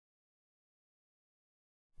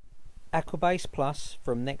Aquabase Plus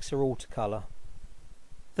from Nexa Autocolor.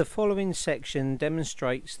 The following section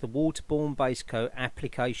demonstrates the waterborne Basecoat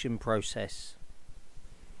application process.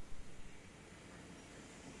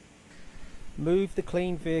 Move the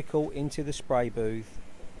clean vehicle into the spray booth.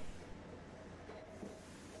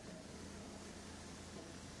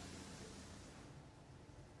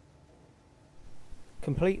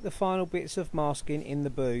 Complete the final bits of masking in the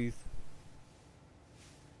booth.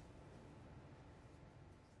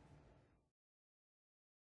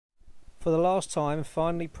 For the last time,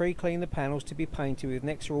 finally pre-clean the panels to be painted with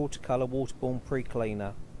Nexa Autocolor waterborne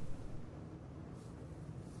pre-cleaner.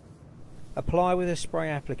 Apply with a spray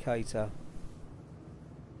applicator.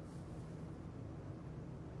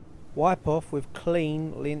 Wipe off with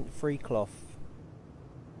clean lint-free cloth.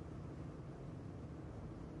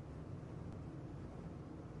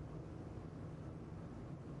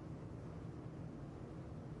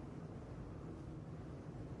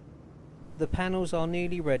 The panels are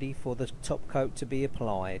nearly ready for the top coat to be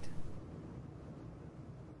applied.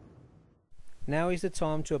 Now is the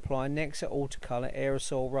time to apply Nexa Autocolor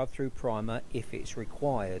aerosol rub through primer if it's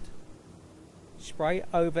required. Spray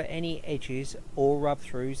over any edges or rub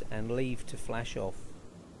throughs and leave to flash off.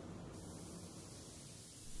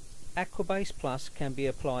 Aquabase Plus can be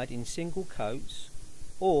applied in single coats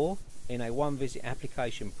or in a one-visit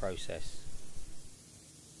application process.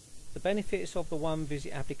 The benefits of the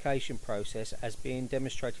one-visit application process as being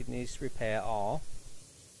demonstrated in this repair are: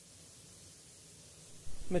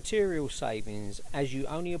 material savings, as you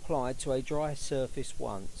only apply to a dry surface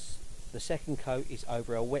once. The second coat is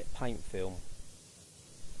over a wet paint film.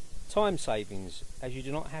 Time savings, as you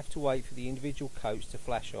do not have to wait for the individual coats to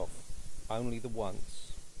flash off, only the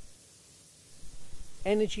once.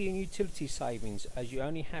 Energy and utility savings, as you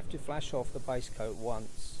only have to flash off the base coat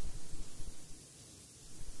once.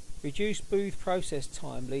 Reduced booth process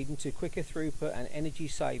time, leading to quicker throughput and energy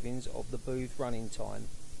savings of the booth running time.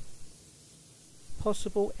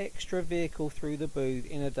 Possible extra vehicle through the booth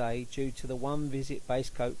in a day due to the one visit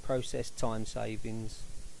base coat process time savings.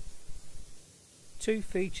 Two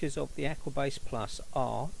features of the Aquabase Plus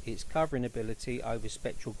are its covering ability over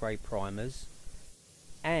spectral grey primers,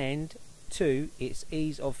 and two, its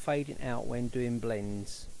ease of fading out when doing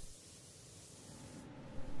blends.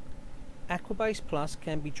 Aquabase Plus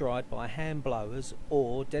can be dried by hand blowers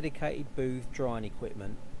or dedicated booth drying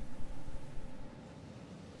equipment.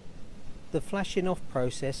 The flashing off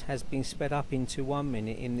process has been sped up into 1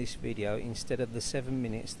 minute in this video instead of the 7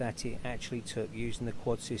 minutes that it actually took using the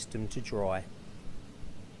quad system to dry.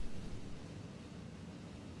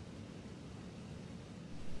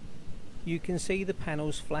 You can see the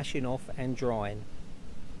panels flashing off and drying.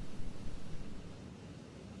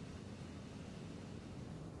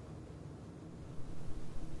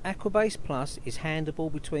 Aquabase Plus is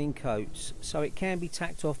handable between coats, so it can be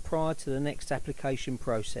tacked off prior to the next application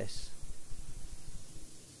process.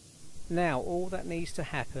 Now all that needs to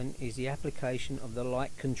happen is the application of the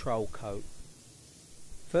light control coat.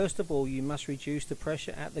 First of all, you must reduce the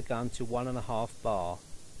pressure at the gun to 1.5 bar.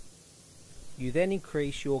 You then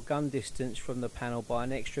increase your gun distance from the panel by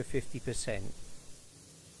an extra 50%.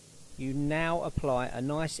 You now apply a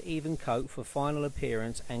nice even coat for final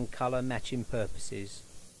appearance and colour matching purposes.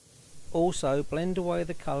 Also, blend away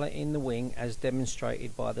the colour in the wing as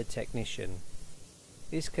demonstrated by the technician.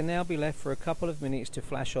 This can now be left for a couple of minutes to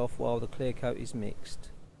flash off while the clear coat is mixed.